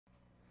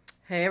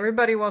Hey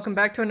everybody, welcome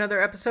back to another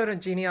episode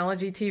of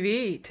Genealogy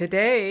TV.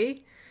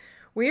 Today,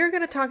 we are going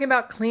to talk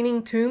about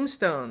cleaning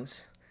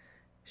tombstones.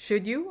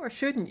 Should you or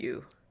shouldn't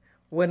you?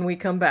 When we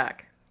come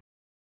back.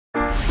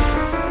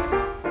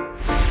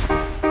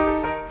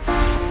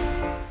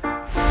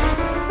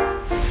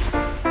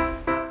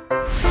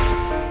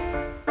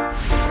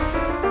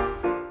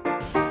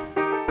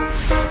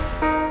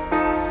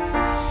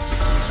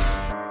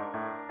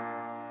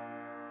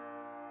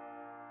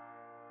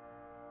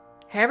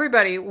 Hey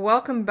everybody,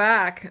 welcome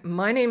back.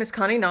 My name is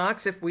Connie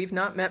Knox. If we've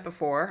not met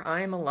before,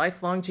 I am a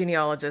lifelong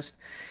genealogist,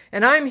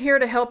 and I'm here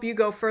to help you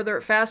go further,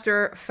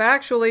 faster,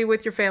 factually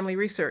with your family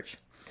research.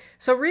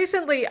 So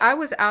recently, I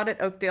was out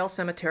at Oakdale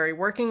Cemetery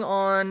working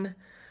on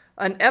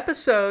an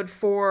episode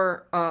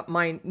for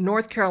my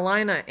North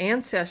Carolina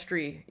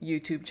Ancestry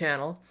YouTube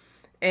channel,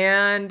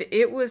 and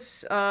it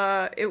was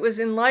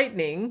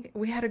enlightening.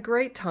 We had a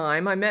great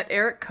time. I met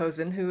Eric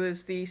Kozen, who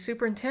is the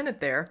superintendent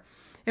there.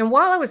 And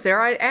while I was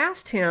there, I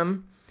asked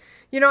him,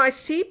 I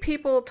see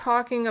people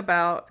talking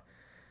about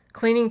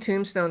cleaning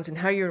tombstones and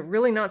how you're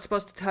really not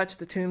supposed to touch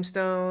the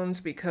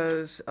tombstones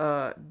because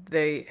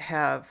they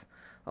have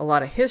a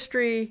lot of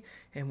history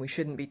and we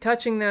shouldn't be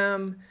touching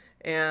them.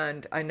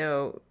 And I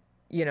know,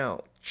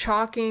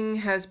 chalking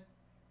has,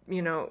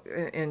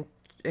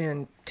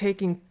 and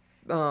taking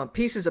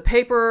pieces of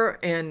paper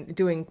and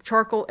doing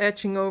charcoal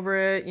etching over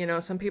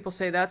it. Some people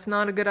say that's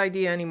not a good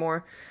idea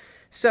anymore.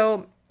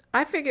 So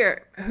I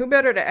figure who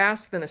better to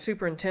ask than a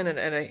superintendent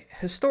at a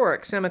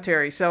historic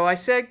cemetery. So I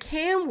said,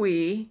 can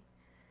we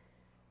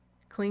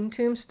clean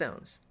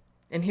tombstones?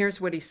 And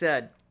here's what he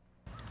said.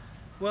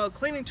 Well,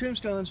 cleaning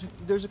tombstones,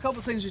 there's a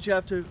couple things that you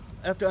have to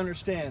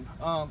understand.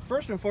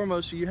 First and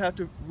foremost, you have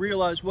to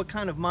realize what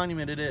kind of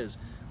monument it is.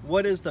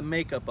 What is the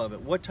makeup of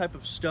it? What type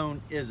of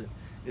stone is it?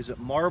 Is it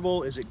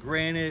marble? Is it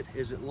granite?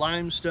 Is it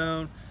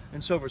limestone?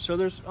 And so forth. So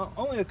there's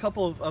only a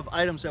couple of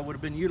items that would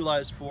have been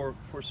utilized for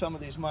some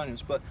of these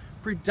monuments, but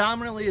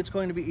predominantly it's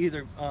going to be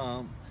either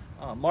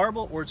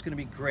marble or it's going to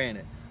be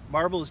granite.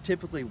 Marble is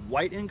typically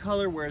white in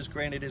color, whereas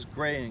granite is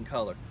gray in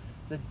color.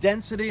 The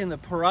density and the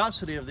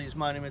porosity of these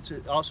monuments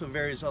also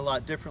varies a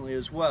lot differently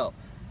as well.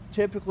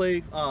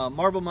 Typically,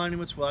 marble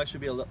monuments will actually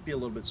be a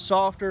little bit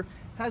softer,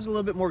 has a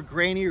little bit more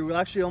grainy. You will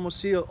actually almost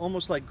see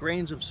almost like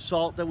grains of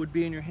salt that would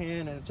be in your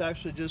hand, and it's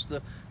actually just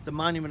the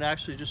monument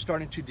actually just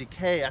starting to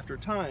decay after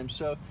time.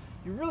 So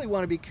you really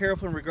want to be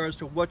careful in regards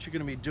to what you're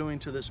going to be doing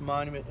to this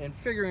monument and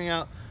figuring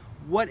out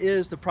what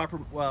is the proper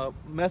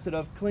method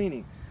of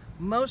cleaning.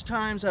 Most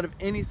times out of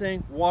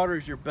anything, water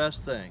is your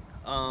best thing.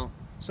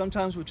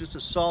 Sometimes with just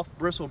a soft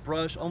bristle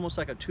brush, almost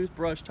like a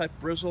toothbrush type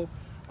bristle,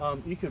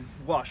 you can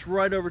wash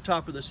right over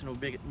top of this and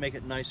it'll make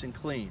it nice and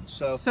clean.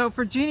 So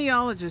for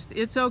genealogists,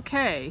 it's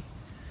okay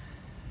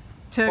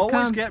to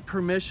always get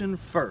permission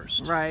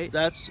first. Right.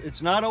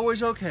 It's not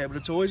always okay, but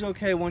it's always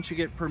okay once you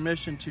get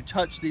permission to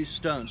touch these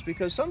stones,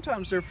 because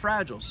sometimes they're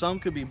fragile. Some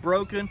could be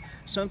broken,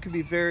 some could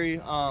be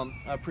very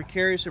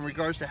precarious in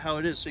regards to how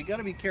it is. So you got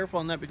to be careful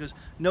on that, because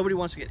nobody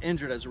wants to get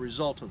injured as a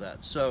result of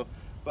that. So,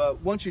 but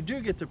once you do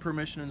get the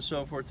permission and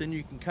so forth, then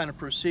you can kind of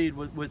proceed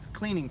with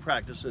cleaning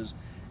practices.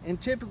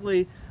 And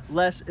typically,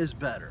 less is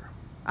better.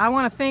 I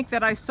want to think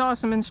that I saw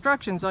some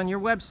instructions on your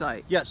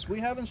website. Yes, we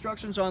have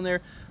instructions on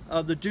there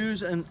of the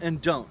do's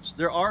and don'ts.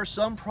 There are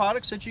some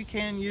products that you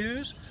can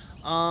use.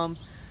 The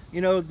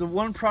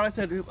one product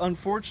that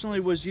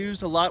unfortunately was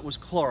used a lot was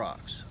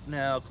Clorox.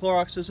 Now,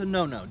 Clorox is a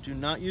no-no. Do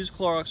not use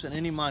Clorox in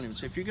any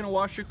monuments. If you're going to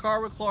wash your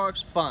car with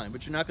Clorox, fine,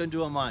 but you're not going to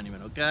do a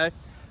monument, okay?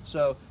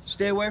 So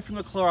stay away from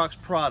the Clorox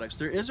products.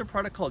 There is a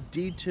product called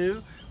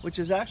D2, which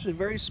is actually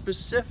very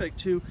specific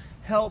to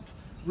help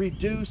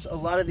reduce a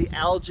lot of the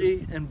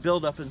algae and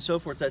buildup and so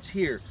forth that's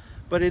here.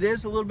 But it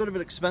is a little bit of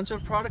an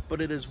expensive product,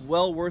 but it is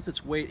well worth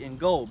its weight in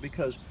gold,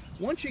 because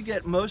once you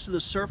get most of the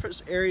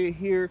surface area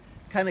here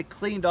kind of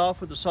cleaned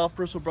off with a soft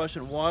bristle brush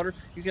and water,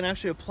 you can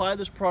actually apply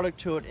this product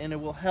to it and it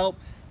will help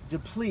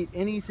deplete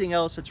anything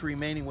else that's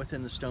remaining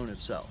within the stone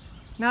itself.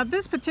 Now,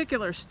 this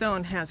particular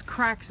stone has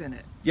cracks in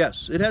it.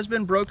 Yes, it has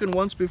been broken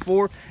once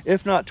before,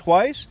 if not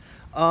twice.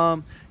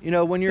 When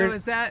you're... So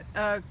is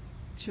that...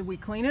 should we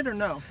clean it or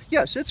no?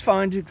 Yes, it's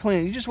fine to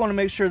clean. You just want to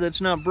make sure that it's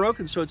not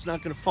broken, so it's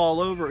not going to fall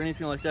over or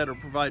anything like that, or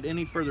provide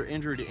any further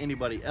injury to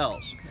anybody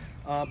else.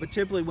 Okay. But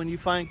typically when you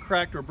find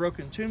cracked or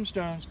broken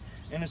tombstones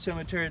in a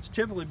cemetery, it's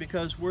typically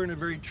because we're in a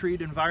very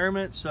treed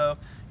environment. So,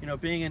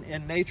 being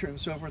in nature and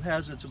so forth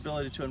has its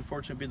ability to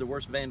unfortunately be the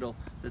worst vandal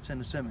that's in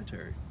the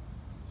cemetery.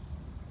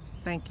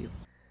 Thank you.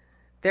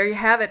 There you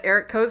have it.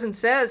 Eric Kozen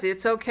says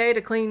it's okay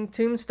to clean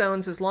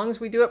tombstones as long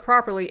as we do it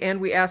properly and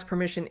we ask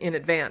permission in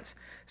advance.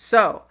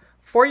 So,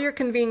 for your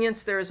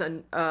convenience, there's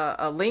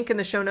a link in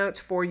the show notes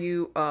for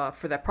you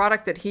for that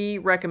product that he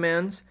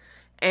recommends.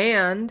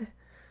 And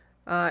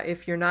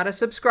if you're not a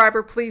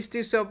subscriber, please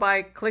do so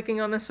by clicking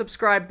on the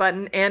subscribe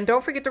button. And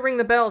don't forget to ring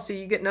the bell so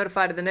you get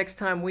notified of the next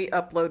time we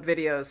upload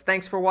videos.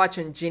 Thanks for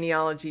watching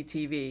Genealogy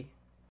TV.